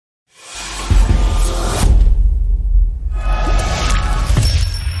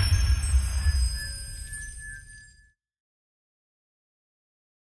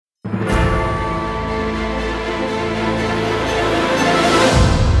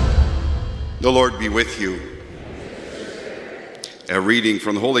The Lord be with you. A reading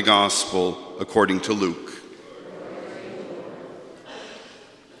from the Holy Gospel according to Luke.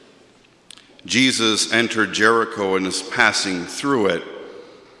 Jesus entered Jericho and was passing through it.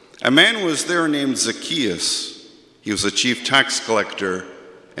 A man was there named Zacchaeus. He was a chief tax collector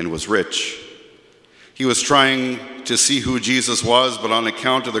and was rich. He was trying to see who Jesus was, but on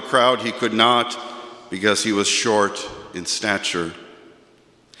account of the crowd he could not, because he was short in stature.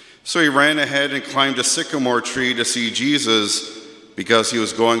 So he ran ahead and climbed a sycamore tree to see Jesus, because he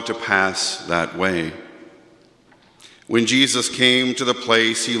was going to pass that way. When Jesus came to the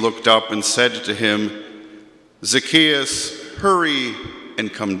place, he looked up and said to him, "Zacchaeus, hurry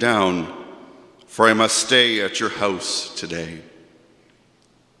and come down, for I must stay at your house today."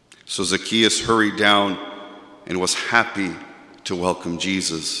 So Zacchaeus hurried down and was happy to welcome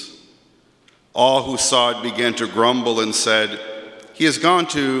Jesus. All who saw it began to grumble and said, "He has gone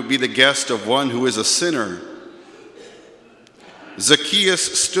to be the guest of one who is a sinner."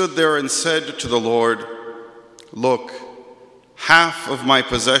 Zacchaeus stood there and said to the Lord, "Look, half of my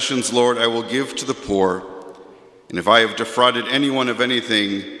possessions, Lord, I will give to the poor, and if I have defrauded anyone of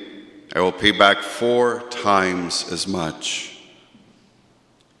anything, I will pay back 4 times as much."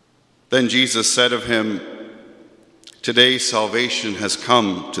 Then Jesus said of him, "Today salvation has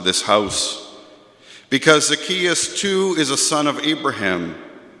come to this house, because Zacchaeus too is a son of Abraham.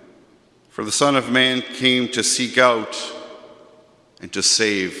 For the Son of Man came to seek out and to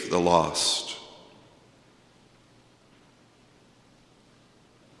save the lost."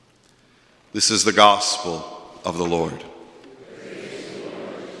 This is the gospel of the Lord.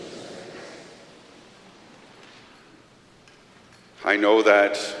 I know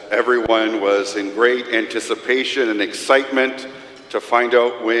that everyone was in great anticipation and excitement to find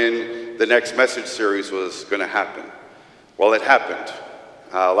out when the next message series was going to happen. Well, it happened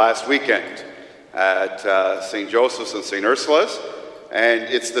last weekend at St. Joseph's and St. Ursula's, and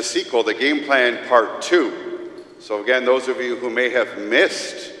it's the sequel, the Game Plan Part 2. So again, those of you who may have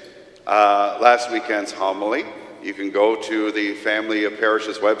missed last weekend's homily, you can go to the Family of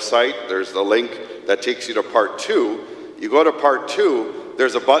Parishes website. There's the link that takes you to Part 2. You go to Part 2,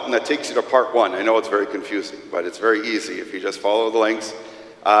 there's a button that takes you to Part 1. I know it's very confusing, but it's very easy. If you just follow the links,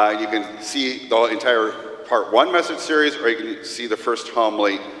 you can see the entire Part 1 message series, or you can see the first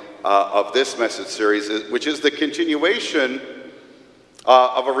homily of this message series, which is the continuation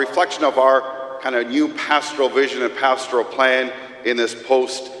of a reflection of our kind of new pastoral vision and pastoral plan in this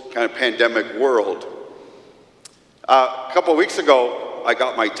post kind of pandemic world. A couple of weeks ago, I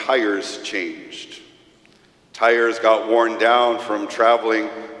got my tires changed. Tires got worn down from traveling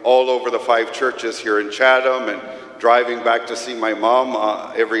all over the 5 churches here in Chatham and driving back to see my mom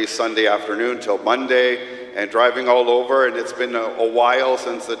every Sunday afternoon till Monday, and driving all over, and it's been a while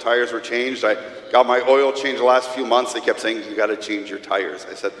since the tires were changed. I got my oil changed the last few months. They kept saying, "You got to change your tires."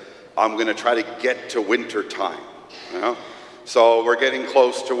 I said, "I'm going to try to get to winter time." You know? So we're getting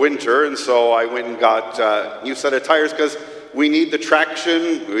close to winter, and so I went and got a new set of tires because we need the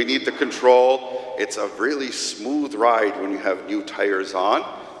traction, we need the control. It's a really smooth ride when you have new tires on,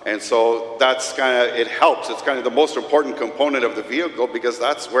 and so that's it helps. It's kind of the most important component of the vehicle, because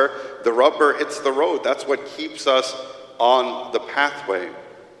that's where the rubber hits the road. That's what keeps us on the pathway.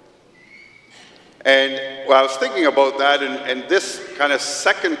 And I was thinking about that, and this kind of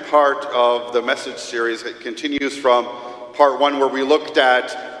second part of the message series, it continues from Part 1, where we looked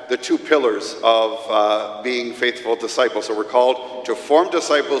at the 2 pillars of being faithful disciples. So we're called to form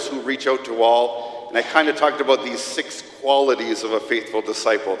disciples who reach out to all. And I kind of talked about these 6 qualities of a faithful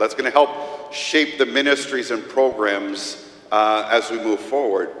disciple. That's going to help shape the ministries and programs as we move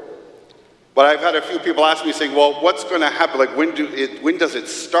forward. But I've had a few people ask me, saying, "Well, what's going to happen? Like, when does it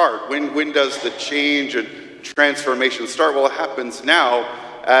start? When does the change and transformation start?" Well, it happens now.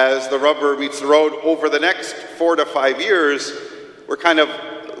 As the rubber meets the road over the next 4 to 5 years, we're kind of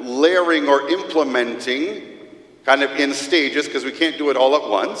layering or implementing kind of in stages, because we can't do it all at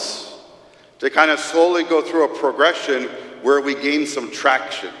once, to kind of slowly go through a progression where we gain some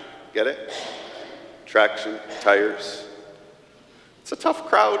traction. Get it? Traction, tires. It's a tough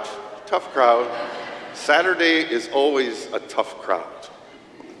crowd. Saturday is always a tough crowd.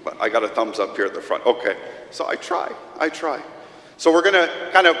 But I got a thumbs up here at the front. Okay, so I try. So we're going to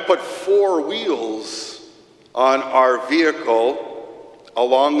kind of put 4 wheels on our vehicle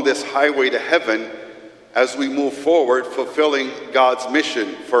along this highway to heaven as we move forward, fulfilling God's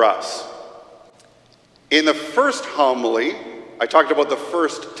mission for us. In the first homily, I talked about the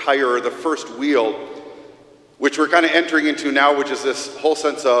first tire, or the first wheel, which we're kind of entering into now, which is this whole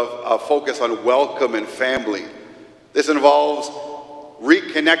sense of focus on welcome and family. This involves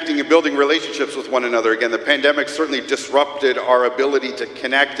reconnecting and building relationships with one another. Again, the pandemic certainly disrupted our ability to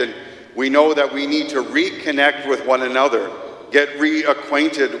connect, and we know that we need to reconnect with one another, get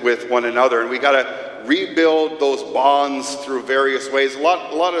reacquainted with one another, and we got to rebuild those bonds through various ways. A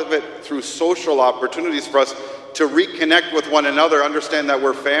lot of it through social opportunities for us to reconnect with one another, understand that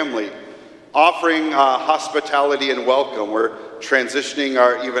we're family. Offering hospitality and welcome. We're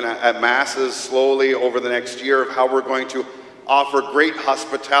transitioning even at Masses slowly over the next year of how we're going to offer great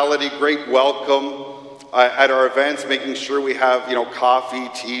hospitality, great welcome at our events, making sure we have, coffee,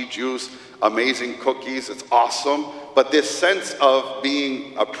 tea, juice, amazing cookies. It's awesome. But this sense of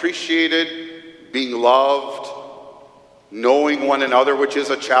being appreciated, being loved, knowing one another, which is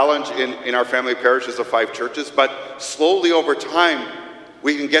a challenge in our family parishes of 5 churches, but slowly over time,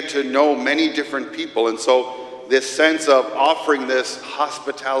 we can get to know many different people. And so this sense of offering this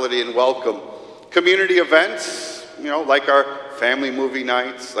hospitality and welcome. Community events, like our family movie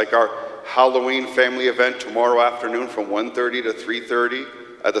nights, like our Halloween family event tomorrow afternoon from 1:30 to 3:30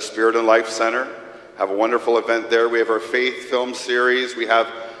 at the Spirit and Life Center. Have a wonderful event there. We have our faith film series. We have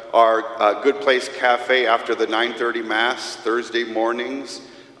our Good Place Cafe after the 9:30 Mass Thursday mornings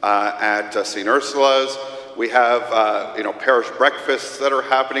at St. Ursula's. We have, parish breakfasts that are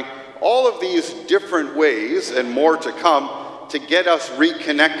happening. All of these different ways and more to come to get us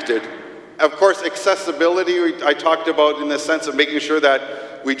reconnected. Of course, accessibility, I talked about in the sense of making sure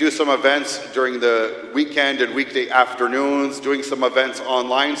that we do some events during the weekend and weekday afternoons, doing some events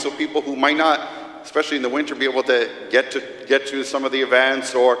online so people who might not, especially in the winter, be able to get to some of the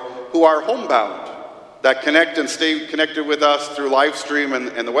events, or who are homebound, that connect and stay connected with us through live stream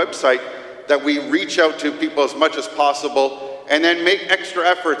and the website, that we reach out to people as much as possible, and then make extra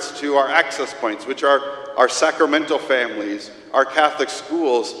efforts to our access points, which are our sacramental families, our Catholic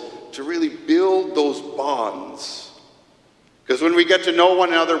schools, to really build those bonds. Because when we get to know one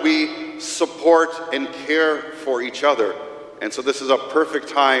another, we support and care for each other. And so this is a perfect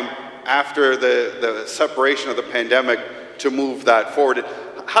time after the separation of the pandemic to move that forward.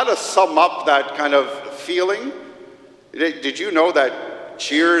 How to sum up that kind of feeling? Did you know that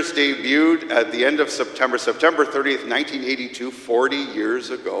Cheers debuted at the end of September 30th, 1982, 40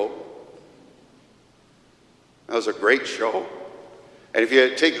 years ago? That was a great show. And if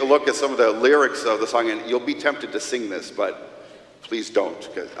you take a look at some of the lyrics of the song, and you'll be tempted to sing this, but please don't.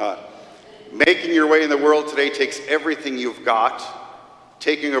 Making your way in the world today takes everything you've got.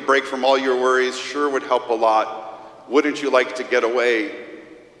 Taking a break from all your worries sure would help a lot. Wouldn't you like to get away?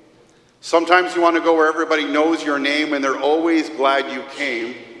 Sometimes you want to go where everybody knows your name and they're always glad you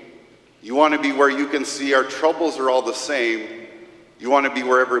came. You want to be where you can see our troubles are all the same. You want to be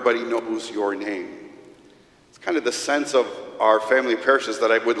where everybody knows your name. It's kind of the sense of our family parishes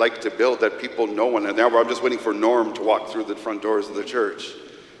that I would like to build, that people know one another. I'm just waiting for Norm to walk through the front doors of the church.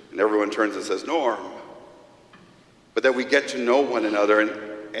 And everyone turns and says, Norm. But that we get to know one another,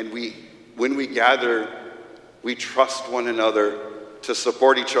 and when we gather, we trust one another to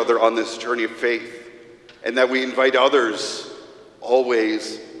support each other on this journey of faith, and that we invite others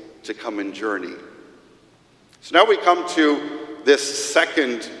always to come and journey. So now we come to this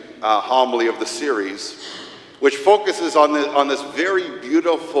second homily of the series, which focuses on this very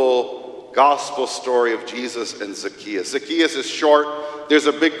beautiful gospel story of Jesus and Zacchaeus. Zacchaeus is short. There's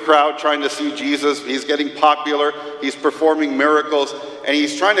a big crowd trying to see Jesus. He's getting popular. He's performing miracles. And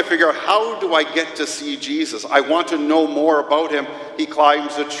he's trying to figure out, how do I get to see Jesus? I want to know more about him. He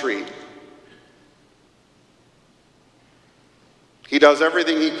climbs a tree. He does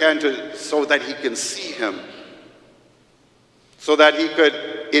everything he can so that he can see him, so that he could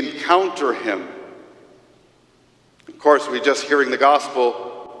encounter him. Of course, we're just hearing the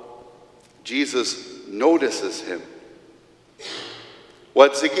gospel. Jesus notices him.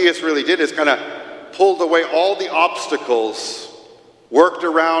 What Zacchaeus really did is kind of pulled away all the obstacles, worked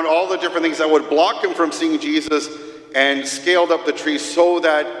around all the different things that would block him from seeing Jesus, and scaled up the tree so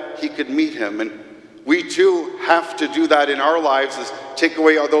that he could meet him. And we too have to do that in our lives, is take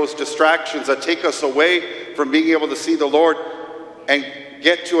away all those distractions that take us away from being able to see the Lord, and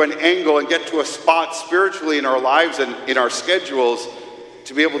get to an angle and get to a spot spiritually in our lives and in our schedules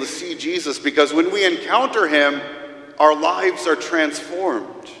to be able to see Jesus. Because when we encounter him, our lives are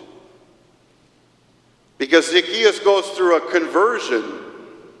transformed. Because Zacchaeus goes through a conversion.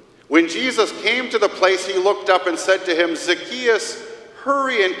 When Jesus came to the place, he looked up and said to him, Zacchaeus,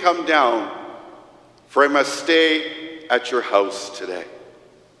 hurry and come down, for I must stay at your house today.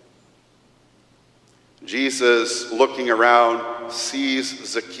 Jesus, looking around, sees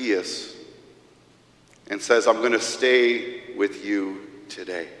Zacchaeus and says, I'm going to stay with you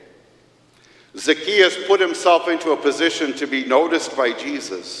today. Zacchaeus put himself into a position to be noticed by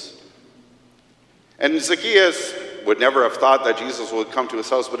Jesus. And Zacchaeus would never have thought that Jesus would come to his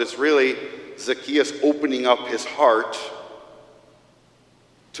house, but it's really Zacchaeus opening up his heart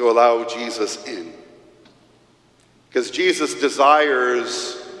to allow Jesus in. Because Jesus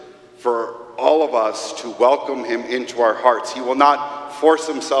desires for all of us to welcome him into our hearts. He will not force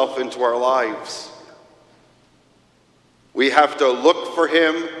himself into our lives. We have to look for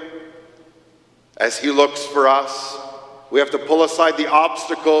him as he looks for us. We have to pull aside the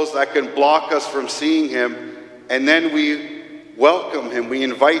obstacles that can block us from seeing him, and then we welcome him, we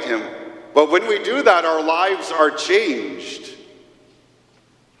invite him. But when we do that, our lives are changed.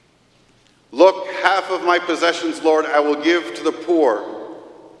 Look, half of my possessions, Lord, I will give to the poor.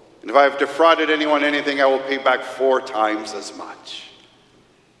 And if I have defrauded anyone anything, I will pay back 4 times as much.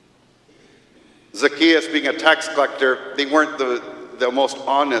 Zacchaeus, being a tax collector, they weren't the most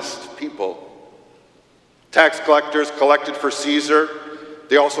honest people. Tax collectors collected for Caesar.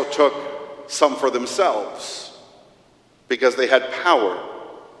 They also took some for themselves because they had power.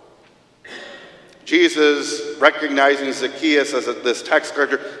 Jesus, recognizing Zacchaeus as this tax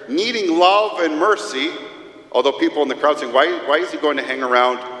collector, needing love and mercy, although people in the crowd saying, why is he going to hang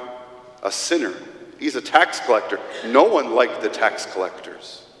around a sinner? He's a tax collector. No one liked the tax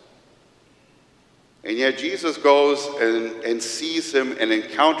collectors. And yet Jesus goes and sees him and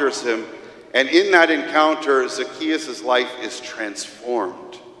encounters him. And in that encounter, Zacchaeus' life is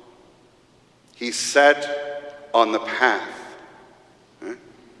transformed. He's set on the path.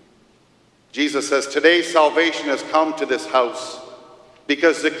 Jesus says, today salvation has come to this house,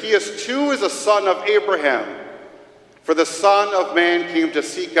 because Zacchaeus too is a son of Abraham. For the Son of Man came to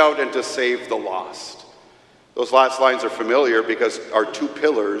seek out and to save the lost. Those last lines are familiar because our 2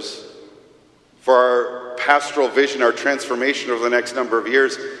 pillars for our pastoral vision, our transformation over the next number of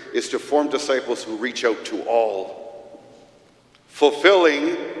years, is to form disciples who reach out to all,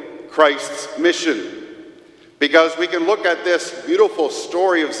 fulfilling Christ's mission. Because we can look at this beautiful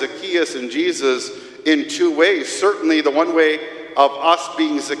story of Zacchaeus and Jesus in 2 ways. Certainly the one way of us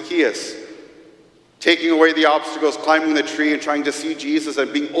being Zacchaeus, taking away the obstacles, climbing the tree and trying to see Jesus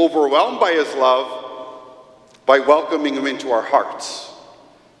and being overwhelmed by his love by welcoming him into our hearts.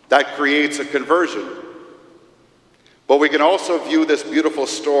 That creates a conversion. But we can also view this beautiful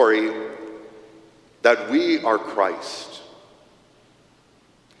story that we are Christ.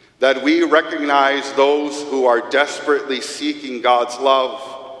 That we recognize those who are desperately seeking God's love,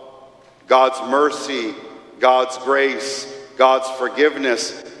 God's mercy, God's grace, God's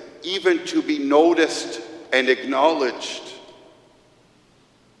forgiveness, even to be noticed and acknowledged.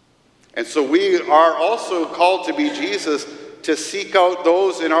 And so we are also called to be Jesus, to seek out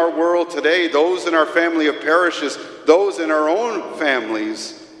those in our world today, those in our family of parishes, those in our own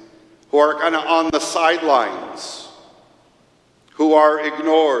families who are kind of on the sidelines, who are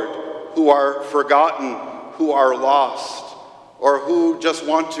ignored, who are forgotten, who are lost, or who just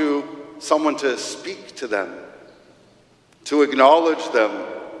want someone to speak to them, to acknowledge them,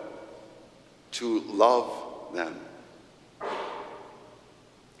 to love them.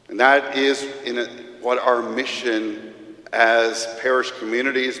 And that is what our mission as parish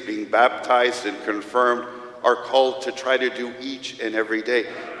communities being baptized and confirmed are called to try to do each and every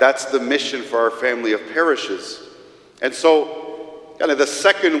day. That's the mission for our family of parishes. And so kind of the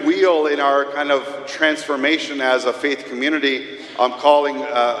second wheel in our kind of transformation as a faith community, I'm calling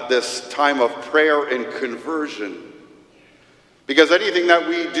this time of prayer and conversion. Because anything that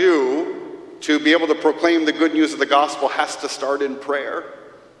we do to be able to proclaim the good news of the gospel has to start in prayer.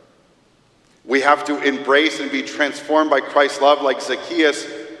 We have to embrace and be transformed by Christ's love like Zacchaeus,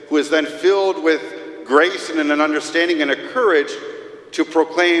 who is then filled with grace and an understanding and a courage to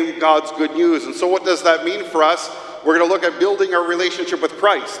proclaim God's good news. And so what does that mean for us? We're going to look at building our relationship with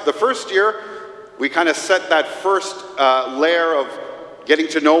Christ. The first year, we kind of set that first layer of getting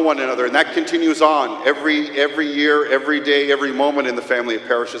to know one another, and that continues on every year, every day, every moment in the family of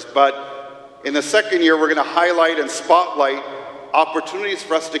parishes. But in the second year, we're going to highlight and spotlight opportunities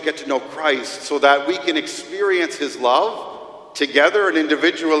for us to get to know Christ so that we can experience his love together and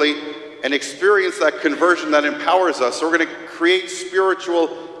individually and experience that conversion that empowers us. So we're going to create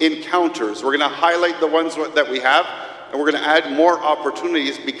spiritual encounters. We're going to highlight the ones that we have, and we're going to add more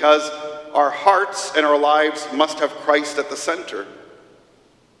opportunities because our hearts and our lives must have Christ at the center.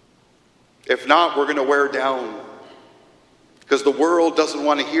 If not, we're going to wear down because the world doesn't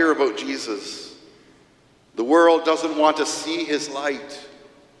want to hear about Jesus. The world doesn't want to see his light,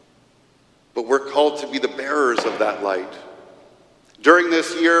 but we're called to be the bearers of that light. During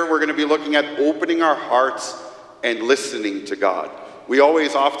this year, we're going to be looking at opening our hearts and listening to God. We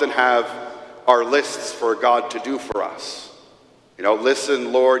always often have our lists for God to do for us.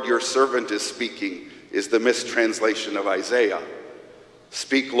 Listen, Lord, your servant is speaking, is the mistranslation of Isaiah.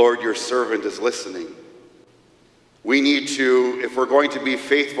 Speak, Lord, your servant is listening. We need to, if we're going to be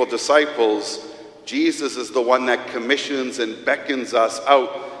faithful disciples, Jesus is the one that commissions and beckons us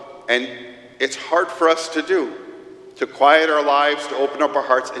out. And it's hard for us to do, to quiet our lives, to open up our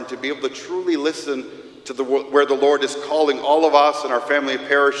hearts, and to be able to truly listen to where the Lord is calling all of us and our family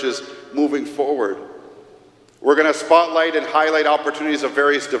parishes moving forward. We're going to spotlight and highlight opportunities of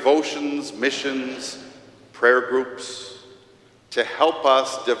various devotions, missions, prayer groups, to help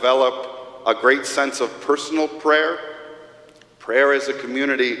us develop a great sense of personal prayer as a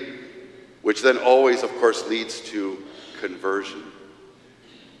community, which then always, of course, leads to conversion.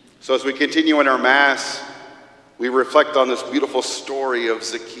 So as we continue in our Mass, we reflect on this beautiful story of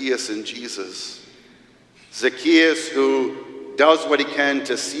Zacchaeus and Jesus. Zacchaeus, who does what he can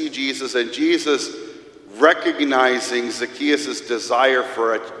to see Jesus, and Jesus, recognizing Zacchaeus' desire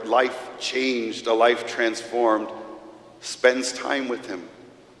for a life changed, a life transformed, spends time with him,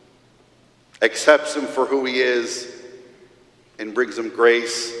 accepts him for who he is, and brings him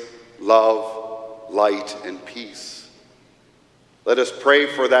grace, love, light, and peace. Let us pray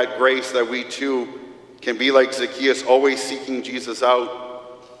for that grace that we too can be like Zacchaeus, always seeking Jesus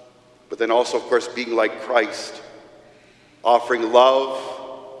out, but then also, of course, being like Christ, offering love,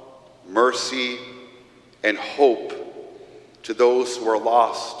 mercy, and hope to those who are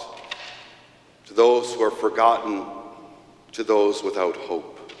lost, to those who are forgotten, to those without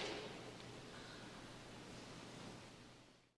hope.